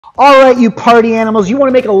All right, you party animals, you want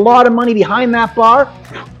to make a lot of money behind that bar?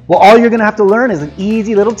 Well, all you're going to have to learn is an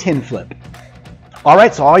easy little tin flip. All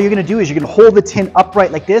right, so all you're going to do is you're going to hold the tin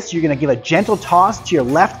upright like this. You're going to give a gentle toss to your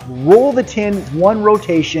left, roll the tin one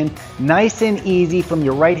rotation, nice and easy from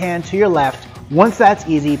your right hand to your left. Once that's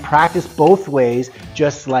easy, practice both ways,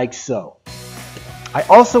 just like so. I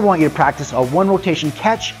also want you to practice a one rotation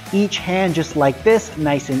catch, each hand just like this,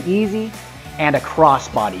 nice and easy, and a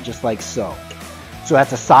crossbody, just like so. So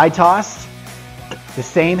that's a side toss, the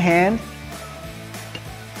same hand,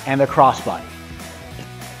 and a crossbody.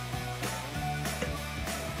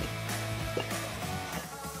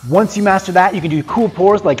 Once you master that, you can do cool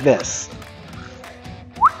pours like this.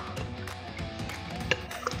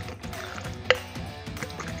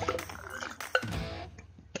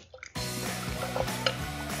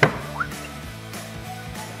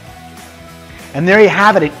 And there you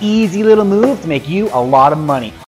have it, an easy little move to make you a lot of money.